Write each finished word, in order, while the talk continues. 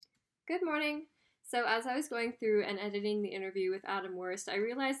Good morning. So as I was going through and editing the interview with Adam Wurst, I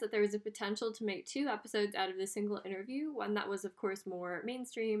realized that there was a potential to make 2 episodes out of this single interview, one that was of course more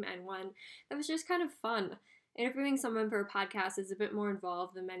mainstream and one that was just kind of fun. Interviewing someone for a podcast is a bit more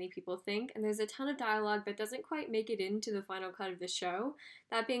involved than many people think, and there's a ton of dialogue that doesn't quite make it into the final cut of the show.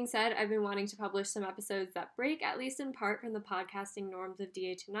 That being said, I've been wanting to publish some episodes that break, at least in part, from the podcasting norms of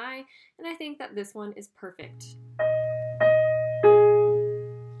DH and I think that this one is perfect.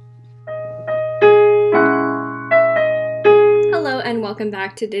 Hello and welcome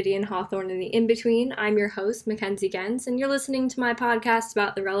back to Diddy and Hawthorne in the In-Between. I'm your host, Mackenzie Gens, and you're listening to my podcast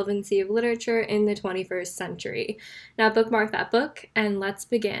about the relevancy of literature in the 21st century. Now bookmark that book, and let's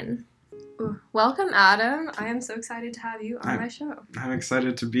begin. Welcome, Adam. I am so excited to have you on my show. I'm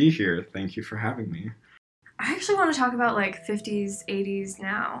excited to be here. Thank you for having me. I actually want to talk about, 50s, 80s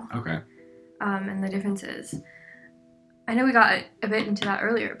now. Okay. And the differences. I know we got a bit into that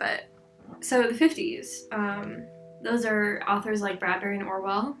earlier, but... So, the 50s, those are authors like Bradbury and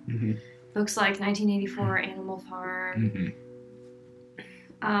Orwell. Mm-hmm. Books like 1984, Animal Farm.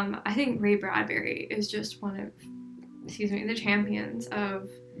 Mm-hmm. I think Ray Bradbury is just one of, the champions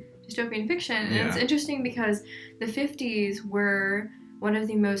of dystopian fiction. And it's interesting because the 50s were one of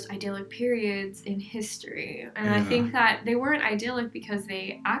the most idyllic periods in history. And I think that they weren't idyllic because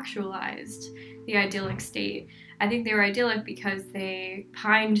they actualized the idyllic state. I think they were idyllic because they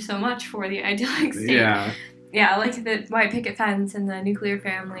pined so much for the idyllic state. Yeah, like the white picket fence and the nuclear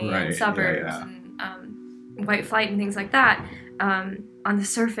family and suburbs and white flight and things like that, on the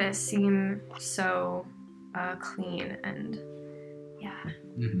surface seem so clean and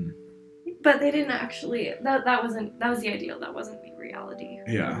Mm-hmm. But they didn't actually. That was the ideal. That wasn't the reality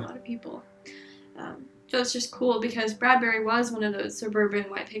for a lot of people. So it's just cool because Bradbury was one of those suburban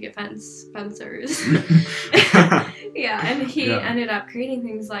white picket fencers. And he ended up creating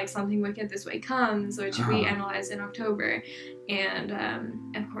things like Something Wicked This Way Comes, which we analyzed in October, and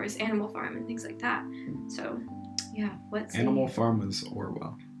of course Animal Farm and things like that. So, what's Animal Farm was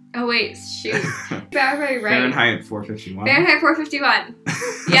Orwell. Oh wait, shoot. Bradbury, right? Fahrenheit 451. Fahrenheit 451.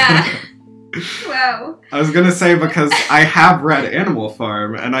 Yeah. Wow. I was gonna say because I have read Animal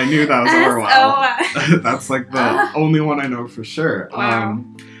Farm and I knew that was Orwell. That's the only one I know for sure. Wow.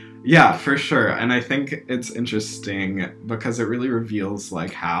 Yeah, for sure. And I think it's interesting because it really reveals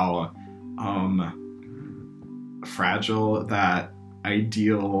how fragile that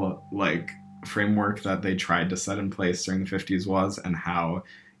ideal framework that they tried to set in place during the 50s was, and how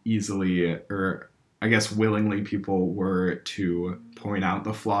easily, or I guess willingly, people were to point out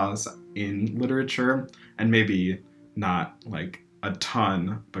the flaws in literature, and maybe not a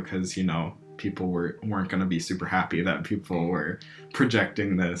ton, because people weren't going to be super happy that people were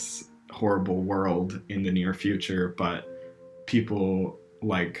projecting this horrible world in the near future, but people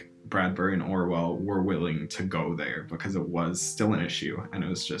like Bradbury and Orwell were willing to go there because it was still an issue, and it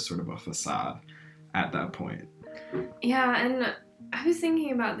was just sort of a facade at that point. Yeah, and I was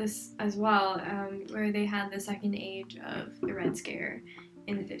thinking about this as well, where they had the second age of the Red Scare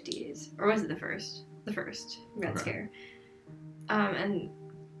in the 50s. Or was it the first? The first Red Scare. And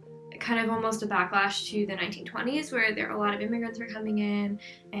kind of almost a backlash to the 1920s, where a lot of immigrants were coming in,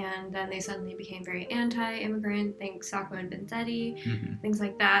 and then they suddenly became very anti-immigrant. Think Sacco and Vanzetti, things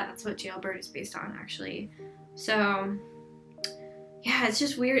like that. That's what Jailbird is based on, actually. So, yeah, it's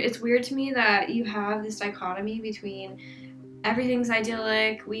just weird. It's weird to me that you have this dichotomy between everything's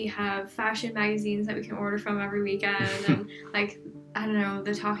idyllic, we have fashion magazines that we can order from every weekend, and I don't know,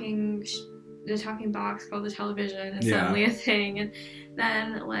 the talking box called the television is suddenly a thing, and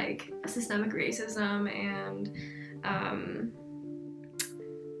then systemic racism and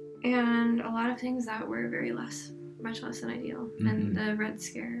a lot of things that were much less than ideal, and the Red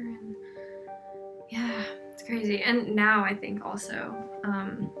Scare, and it's crazy. And now I think also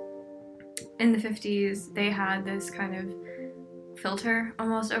in the 50s they had this kind of filter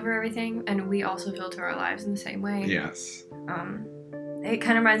almost over everything, and we also filter our lives in the same way. Yes. It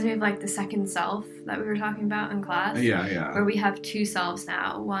kind of reminds me of the second self that we were talking about in class. Yeah. Where we have 2 selves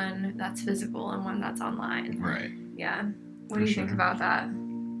now, one that's physical and one that's online. Right. Yeah. What do you think about that?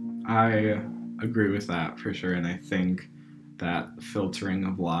 I agree with that for sure, and I think that filtering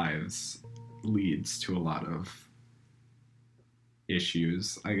of lives leads to a lot of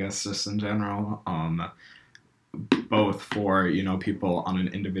issues, I guess, just in general. Both for, people on an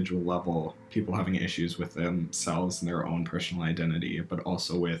individual level, people having issues with themselves and their own personal identity, but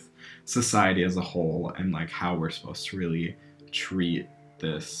also with society as a whole, and how we're supposed to really treat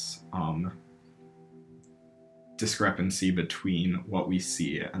this discrepancy between what we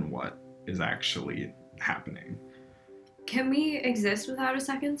see and what is actually happening. can we exist without a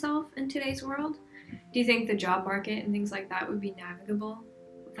second self in today's world? Do you think the job market and things like that would be navigable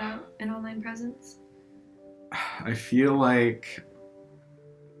without an online presence? I feel like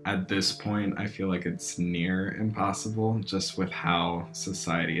at this point, I feel like it's near impossible, just with how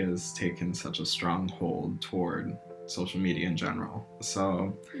society has taken such a strong hold toward social media in general.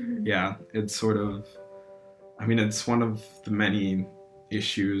 So, yeah, it's sort of, I mean, it's one of the many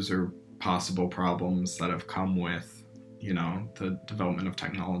issues or possible problems that have come with, you know, the development of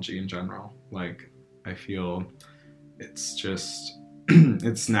technology in general. Like, I feel it's just,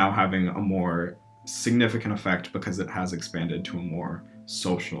 it's now having a more significant effect because it has expanded to a more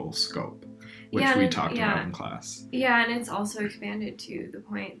social scope, which we talked about in class. Yeah, and it's also expanded to the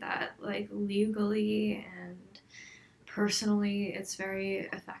point that, like, legally and personally, it's very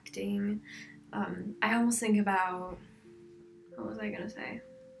affecting. I almost think about, what was I going to say?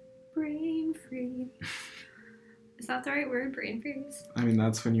 Brain freeze. Is that the right word? Brain freeze? I mean,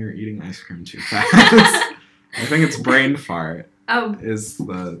 that's when you're eating ice cream too fast. I think it's brain fart. Oh. Is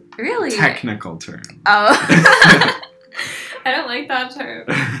the really technical term. Oh. I don't like that term.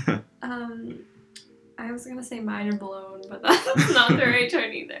 I was going to say mind blown, but that's not the right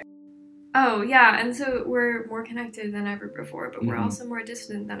term either. Oh, yeah, and so we're more connected than ever before, but we're also more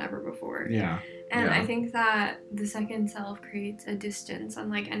distant than ever before. Yeah. And I think that the second self creates a distance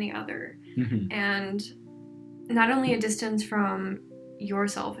unlike any other. And not only a distance from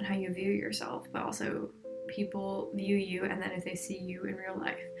yourself and how you view yourself, but also people view you, and then if they see you in real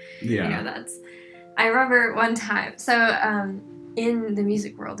life. Yeah. You know, I remember one time, so in the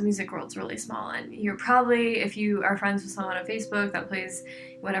music world's really small, and you're probably, if you are friends with someone on Facebook that plays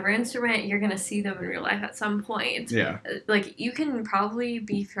whatever instrument, you're going to see them in real life at some point. Yeah. Like, you can probably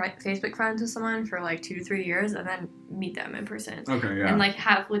be Facebook friends with someone for like 2 to 3 years and then meet them in person. Okay, yeah. And like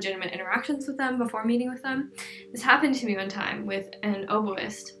have legitimate interactions with them before meeting with them. This happened to me one time with an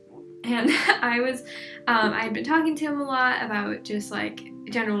oboist. And I had been talking to him a lot about just like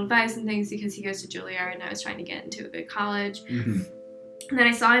general advice and things because he goes to Juilliard and I was trying to get into a good college. And then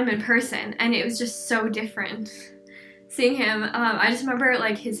I saw him in person and it was just so different seeing him. I just remember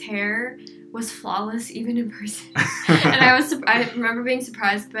like his hair was flawless even in person. And I remember being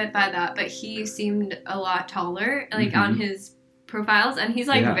surprised by that, but he seemed a lot taller like on his profiles, and he's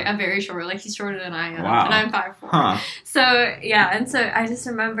like a very short, like he's shorter than I am. Wow. And I'm 5'4". So yeah, and so I just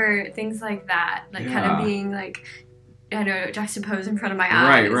remember things like that, like kind of being like, I don't know, juxtaposed in front of my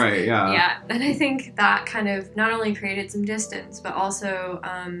eyes. Right, yeah. Yeah, and I think that kind of not only created some distance, but also,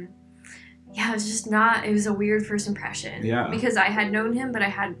 it was just it was a weird first impression. Yeah. Because I had known him, but I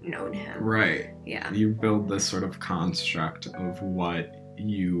hadn't known him. Right. Yeah. You build this sort of construct of what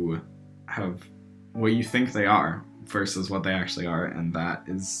you think they are versus what they actually are, and that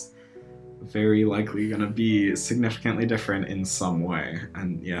is very likely going to be significantly different in some way.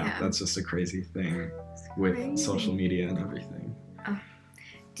 And that's just a crazy thing with social media and everything. What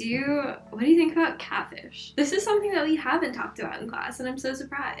do you think about catfish? This is something that we haven't talked about in class, and I'm so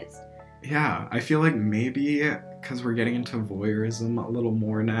surprised. Yeah, I feel like maybe because we're getting into voyeurism a little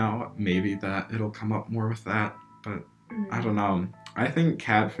more now, maybe that it'll come up more with that, but I don't know. I think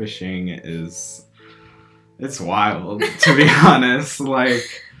catfishing it's wild, to be honest.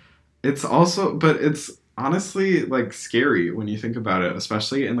 Like, it's honestly, like, scary when you think about it,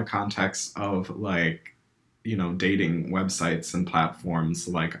 especially in the context of, like, you know, dating websites and platforms.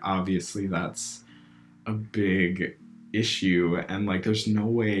 Like, obviously that's a big issue, and, like, there's no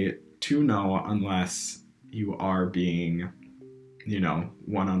way to know unless you are being, you know,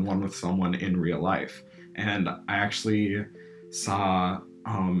 one-on-one with someone in real life. And I actually saw,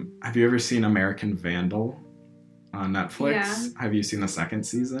 have you ever seen American Vandal on Netflix? Yeah. Have you seen the second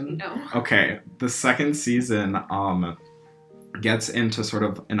season? No. Okay, the second season gets into sort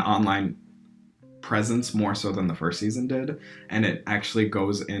of an online presence more so than the first season did, and it actually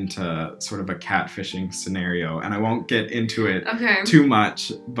goes into sort of a catfishing scenario, and I won't get into it too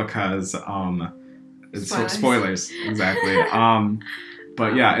much because it's spoilers. Exactly.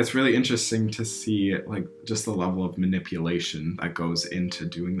 But yeah, it's really interesting to see like just the level of manipulation that goes into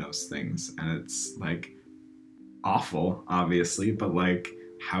doing those things, and it's like awful, obviously, but like,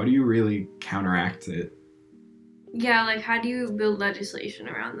 how do you really counteract it? Yeah, like, how do you build legislation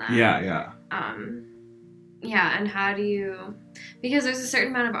around that? Yeah. And how do you... Because there's a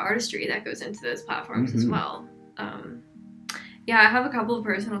certain amount of artistry that goes into those platforms as well. Yeah, I have a couple of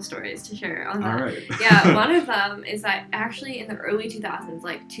personal stories to share on that. All right. Yeah, one of them is that actually in the early 2000s,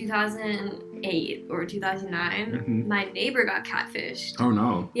 like 2008 or 2009, my neighbor got catfished. Oh,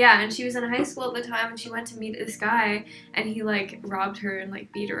 no. Yeah, and she was in high school at the time, and she went to meet this guy, and he, like, robbed her and,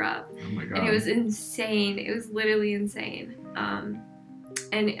 like, beat her up. Oh, my God. And it was insane. It was literally insane.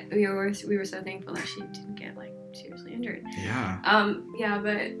 And we were so thankful that she didn't get, like, seriously injured. Yeah. Yeah,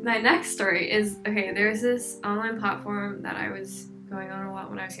 but my next story is, okay, there's this online platform that I was going on a lot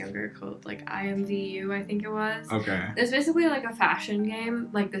when I was younger called, like, IMVU, I think it was. Okay. It's basically like a fashion game,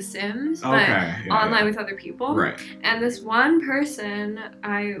 like The Sims, but online with other people. Right. And this one person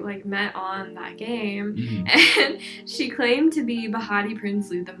I, like, met on that game, and she claimed to be Bahati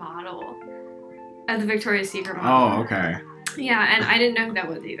Prinsloo, the model, the Victoria's Secret model. Oh, okay. Yeah, and I didn't know who that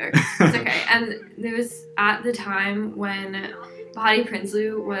was either. It's okay. And it was at the time when Bahati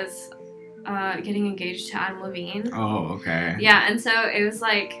Prinsloo was getting engaged to Adam Levine. Oh, okay. Yeah, and so it was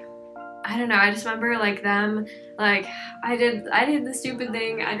like, I don't know, I just remember, like, them, like, I did the stupid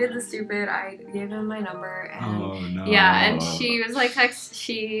thing, I gave them my number, and oh, no. Yeah, and she was like,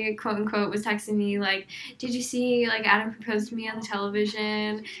 she, quote unquote, was texting me, like, did you see, like, Adam proposed to me on the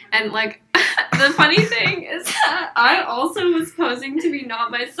television, and, like, the funny thing is that I also was posing to be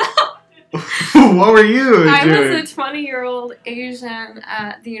not myself. What were you doing? I was a 20-year-old Asian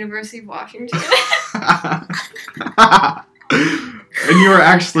at the University of Washington. And you were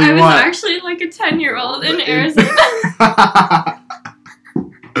actually I was what? actually like a 10-year-old in Arizona.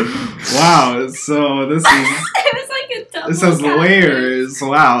 Wow, so this is... It was like a double. This has layers,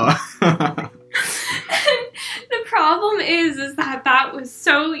 wow. The problem is that was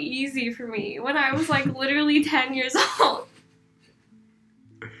so easy for me when I was, like, literally 10 years old.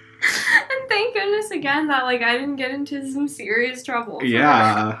 And thank goodness again that, like, I didn't get into some serious trouble. For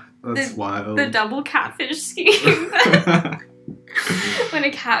that's wild. The double-catfish scheme. When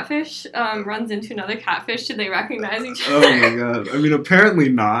a catfish runs into another catfish, do they recognize each other? Oh my God. I mean, apparently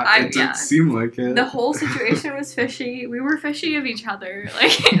not. It didn't seem like it. The whole situation was fishy. We were fishy of each other.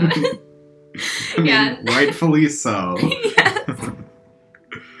 Like, I mean, rightfully so. Yes.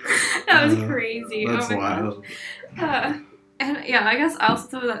 That was crazy. That's wild. And yeah, I guess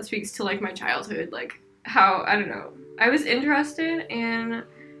also that speaks to, like, my childhood, like, how, I don't know, I was interested in,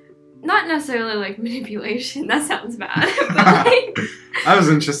 not necessarily, like, manipulation, that sounds bad, but, like... I was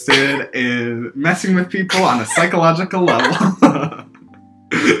interested in messing with people on a psychological level.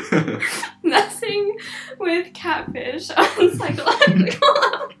 Messing with catfish on a psychological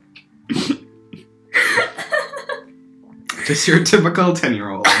level. Just your typical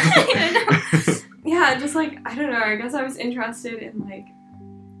 10-year-old. Yeah, just, like, I don't know, I guess I was interested in, like,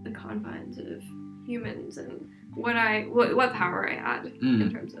 the confines of humans and what power I had in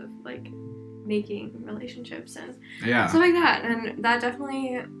terms of, like, making relationships and stuff like that. And that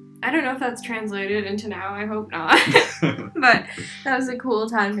definitely, I don't know if that's translated into now, I hope not. But that was a cool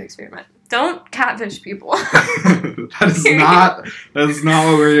time to experiment. Don't catfish people. That's not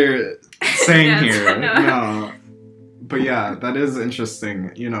what we're saying here. No. But yeah, that is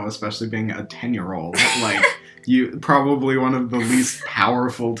interesting, you know, especially being a 10-year-old. Like, you probably one of the least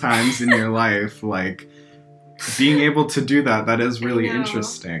powerful times in your life, like, being able to do that is really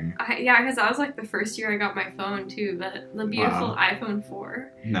interesting. Because that was, like, the first year I got my phone, too, the beautiful iPhone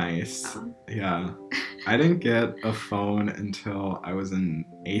 4. Nice. Yeah. I didn't get a phone until I was in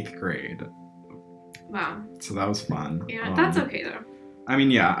 8th grade. Wow. So that was fun. Yeah, that's okay, though. I mean,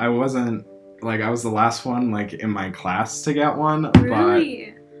 yeah, I wasn't... Like, I was the last one, like, in my class to get one.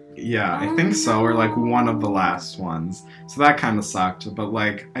 Really? But, yeah, I think so. Or, like, one of the last ones. So that kind of sucked. But,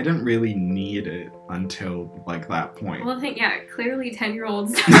 like, I didn't really need it until, like, that point. Well, clearly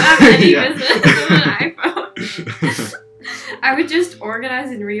 10-year-olds don't have any business with an iPhone. I would just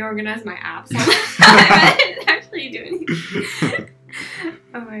organize and reorganize my apps all the time. I didn't actually do anything.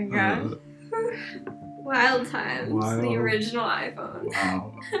 Oh, my God. Wild times. Wild. The original iPhone.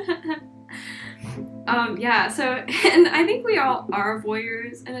 Wow. So, and I think we all are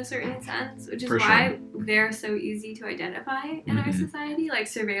voyeurs in a certain sense, which is why they're so easy to identify in our society, like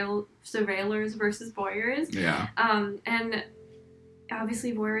surveillors versus voyeurs. Yeah. And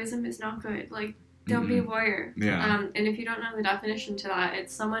obviously voyeurism is not good. Like, don't be a voyeur. Yeah. And if you don't know the definition to that,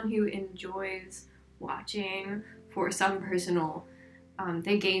 it's someone who enjoys watching for some personal,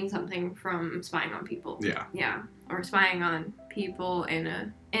 they gain something from spying on people. Yeah. Yeah. Or spying on people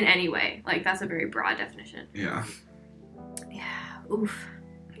in any way. Like, that's a very broad definition. Yeah. Yeah. Oof.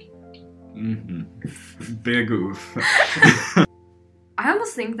 Big oof. I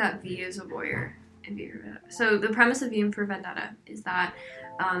almost think that V is a voyeur in V for Vendetta. So the premise of V for Vendetta is that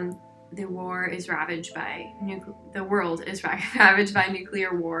the world is ravaged by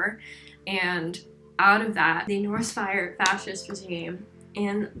nuclear war, and out of that, the Norse-fire fascist regime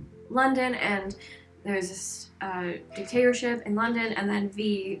in London, and there's this dictatorship in London, and then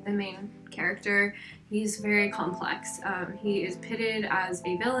V, the main character, he's very complex. He is pitted as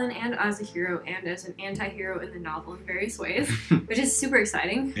a villain and as a hero and as an anti-hero in the novel in various ways, which is super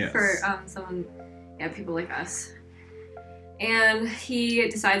exciting for people like us. And he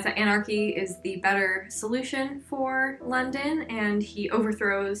decides that anarchy is the better solution for London, and he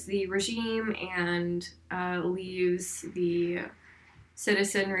overthrows the regime and leaves the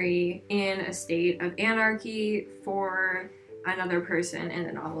citizenry in a state of anarchy for another person in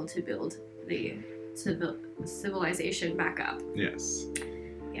the novel to build the civilization back up. Yes.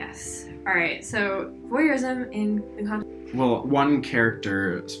 All right. So voyeurism in the context. Well, one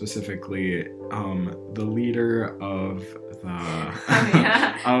character specifically, the leader of the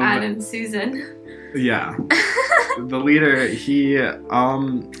Adam Susan. Yeah. The leader, he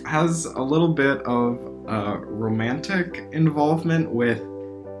has a little bit of romantic involvement with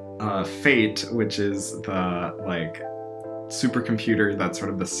Fate, which is the supercomputer that's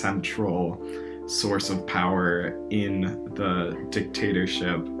sort of the central source of power in the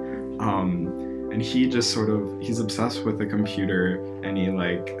dictatorship. And he just he's obsessed with the computer, and he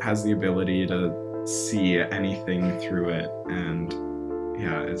has the ability to see anything through it. And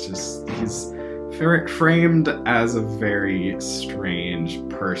yeah, it's just, he's framed as a very strange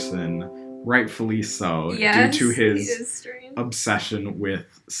person, rightfully so, due to his obsession with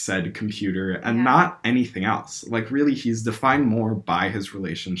said computer and not anything else. Really, he's defined more by his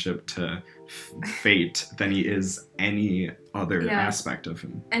relationship to Fate than he is any other aspect of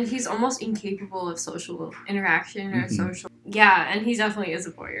him. And he's almost incapable of social interaction or social... Yeah, and he definitely is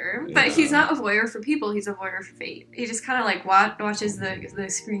a voyeur. But he's not a voyeur for people, he's a voyeur for Fate. He just kind of watches the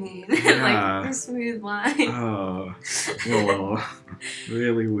screen and a smooth line. Oh, well,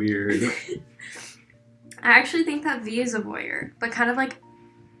 really weird. I actually think that V is a voyeur, but kind of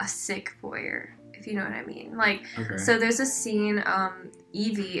a sick voyeur, if you know what I mean. So there's a scene,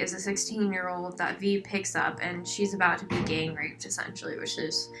 Evie is a 16-year-old that V picks up, and she's about to be gang raped, essentially, which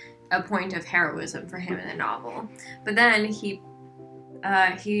is a point of heroism for him in the novel. But then he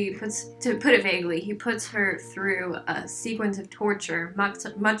puts, to put it vaguely, he puts her through a sequence of torture,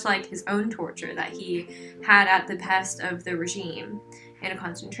 much like his own torture that he had at the behest of the regime in a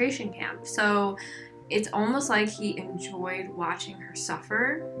concentration camp. So it's almost like he enjoyed watching her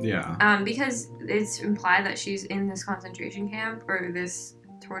suffer. Yeah. Because it's implied that she's in this concentration camp or this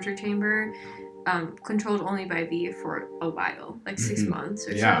torture chamber, controlled only by V for a while, 6 months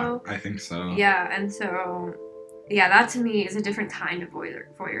or so. Yeah, I think so. Yeah, and so, that to me is a different kind of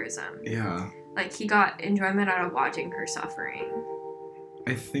voyeurism. Yeah. He got enjoyment out of watching her suffering.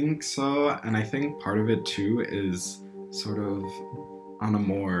 I think so, and I think part of it too is sort of on a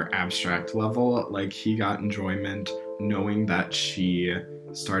more abstract level, he got enjoyment knowing that she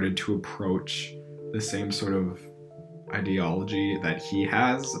started to approach the same sort of ideology that he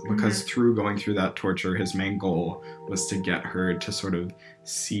has, because through going through that torture, his main goal was to get her to sort of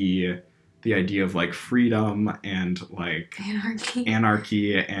see the idea of freedom and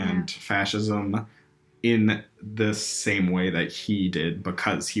anarchy and fascism in the same way that he did,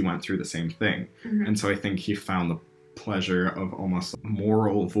 because he went through the same thing. And so I think he found the pleasure of almost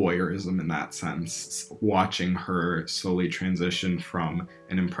moral voyeurism in that sense, watching her slowly transition from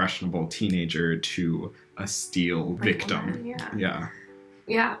an impressionable teenager to a steel victim. Woman,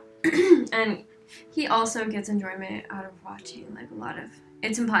 yeah. And he also gets enjoyment out of watching a lot of,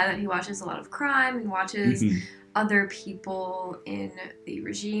 it's implied that he watches a lot of crime and watches other people in the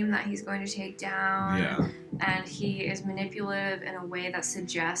regime that he's going to take down. Yeah. And he is manipulative in a way that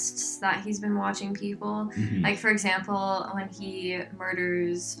suggests that he's been watching people. For example, when he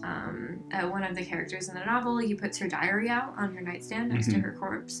murders one of the characters in the novel, he puts her diary out on her nightstand next to her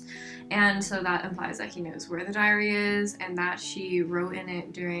corpse. And so that implies that he knows where the diary is and that she wrote in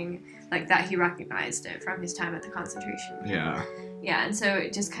it during, that he recognized it from his time at the concentration camp. Yeah. Yeah, and so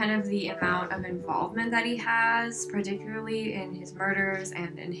just kind of the amount of involvement that he has, particularly in his murders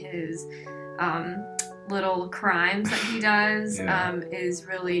and in his little crimes that he does, is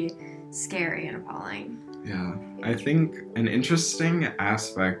really scary and appalling. Yeah, I think an interesting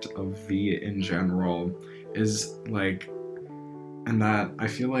aspect of V in general is and that I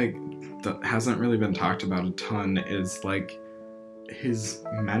feel that hasn't really been talked about a ton, is his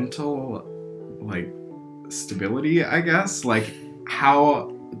mental stability, I guess.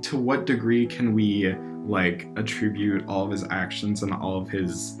 How, to what degree can we attribute all of his actions and all of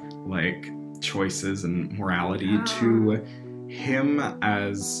his choices and morality to him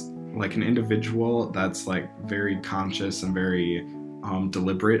as like an individual that's like very conscious and very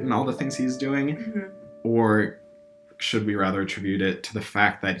deliberate in all the things he's doing, or should we rather attribute it to the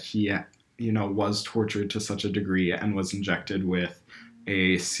fact that he, you know, was tortured to such a degree and was injected with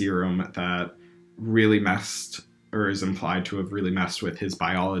a serum that really messed, or is implied to have really messed with his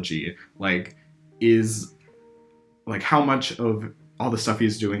biology? Like, is, like, how much of all the stuff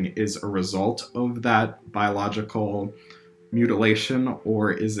he's doing is a result of that biological mutilation,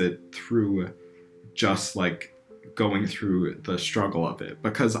 or is it through just, like, going through the struggle of it?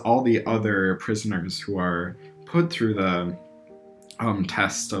 Because all the other prisoners who are put through the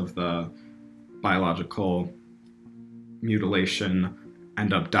test of the biological mutilation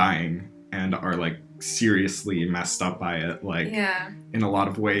end up dying and are, like, seriously messed up by it, like, in a lot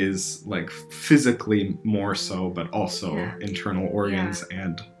of ways, like, physically more so, but also internal organs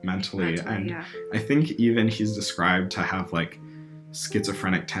and mentally. And I think even he's described to have, like,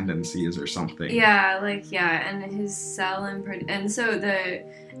 schizophrenic tendencies or something. And his cell and so the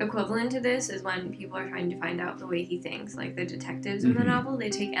equivalent to this is when people are trying to find out the way he thinks, like the detectives in the novel, they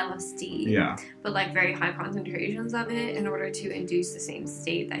take LSD, but like very high concentrations of it in order to induce the same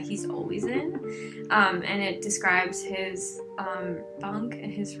state that he's always in, and it describes his bunk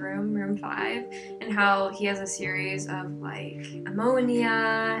in his room 5, and how he has a series of like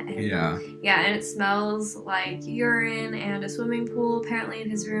ammonia and and it smells like urine and a swimming pool apparently in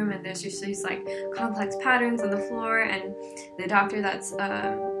his room, and there's just these like complex patterns on the floor, and the doctor that's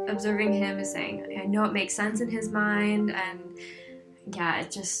observing him is saying, I know it makes sense in his mind, and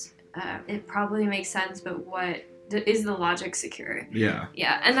it just it probably makes sense, but what is the logic secure?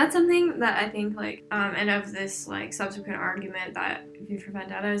 And that's something that I think, like, and of this, like, subsequent argument that V for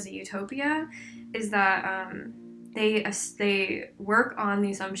Vendetta is a utopia, is that they work on the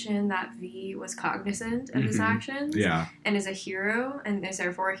assumption that V was cognizant of his actions and is a hero, and is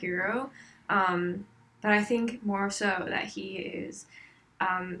therefore a hero, but I think more so that he is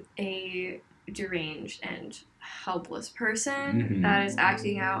a deranged and helpless person that is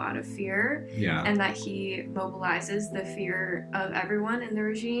acting out of fear, and that he mobilizes the fear of everyone in the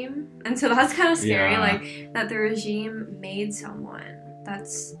regime. And so that's kind of scary, like, that the regime made someone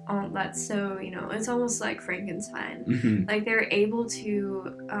that's so, you know, it's almost like Frankenstein. Like, they're able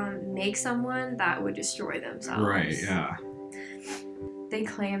to make someone that would destroy themselves. They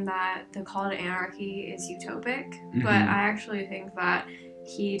claim that the call to anarchy is utopic, but I actually think that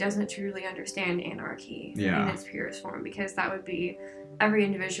he doesn't truly understand anarchy in its purest form, because that would be every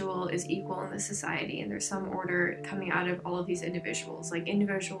individual is equal in the society, and there's some order coming out of all of these individuals. Like,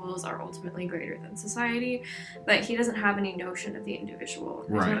 individuals are ultimately greater than society, but he doesn't have any notion of the individual.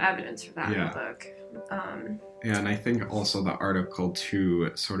 There's no evidence for that in the book. And I think also the article too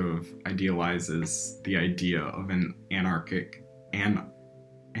sort of idealizes the idea of an anarchic? Yeah.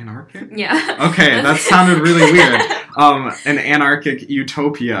 Okay, that sounded really weird. An anarchic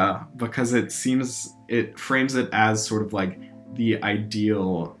utopia, because it frames it as sort of like the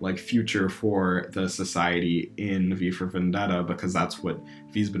ideal, like, future for the society in V for Vendetta, because that's what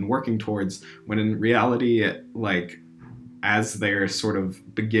V's been working towards, when in reality, like, as they're sort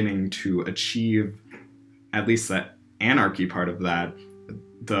of beginning to achieve at least that anarchy part of that,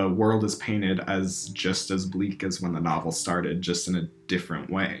 the world is painted as just as bleak as when the novel started, just in a different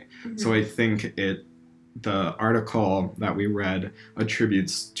way. So I think the article that we read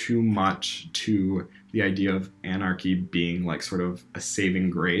attributes too much to the idea of anarchy being like sort of a saving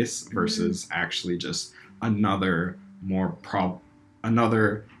grace versus actually just another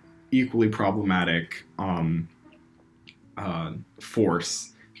equally problematic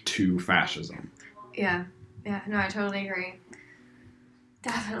force to fascism. No, I totally agree.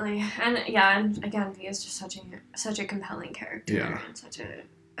 Definitely. And again, V is just such a compelling character, and such a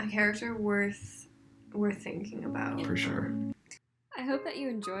character worth thinking about. For sure. I hope that you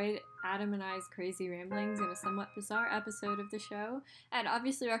enjoyed Adam and I's crazy ramblings in a somewhat bizarre episode of the show. I'd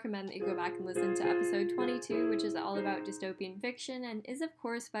obviously recommend that you go back and listen to episode 22, which is all about dystopian fiction, and is of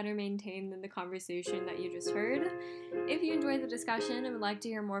course better maintained than the conversation that you just heard. If you enjoyed the discussion and would like to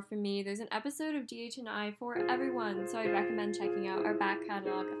hear more from me, there's an episode of DH and I for everyone, so I'd recommend checking out our back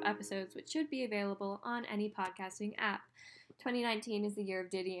catalog of episodes, which should be available on any podcasting app. 2019 is the year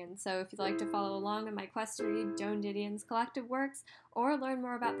of Didion, so if you'd like to follow along on my quest to read Joan Didion's collective works, or learn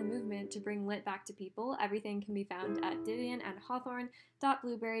more about the movement to bring lit back to people, everything can be found at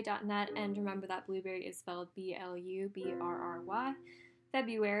didionandhawthorne.blueberry.net, and remember that blueberry is spelled BLUBRRY.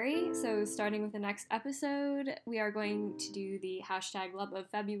 February. So starting with the next episode, we are going to do the hashtag Love of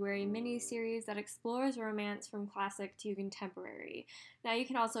February mini-series that explores romance from classic to contemporary. Now you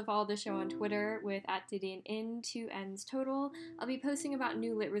can also follow the show on Twitter with @DidianIn, 2 N's total. I'll be posting about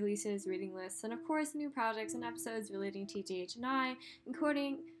new lit releases, reading lists, and of course new projects and episodes relating to TH and I,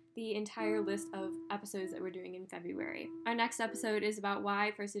 including the entire list of episodes that we're doing in February. Our next episode is about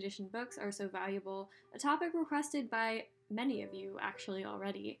why first edition books are so valuable, a topic requested by many of you actually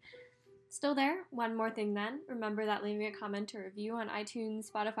already. Still there? One more thing then. Remember that leaving a comment or review on iTunes,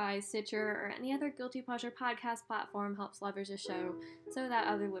 Spotify, Stitcher, or any other guilty pleasure podcast platform helps leverage the show so that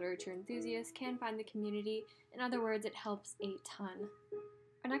other literature enthusiasts can find the community. In other words, it helps a ton.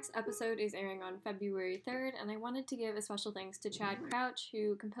 Our next episode is airing on February 3rd, and I wanted to give a special thanks to Chad Crouch,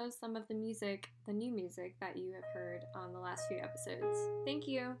 who composed some of the music, the new music that you have heard on the last few episodes. Thank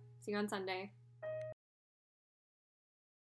you! See you on Sunday.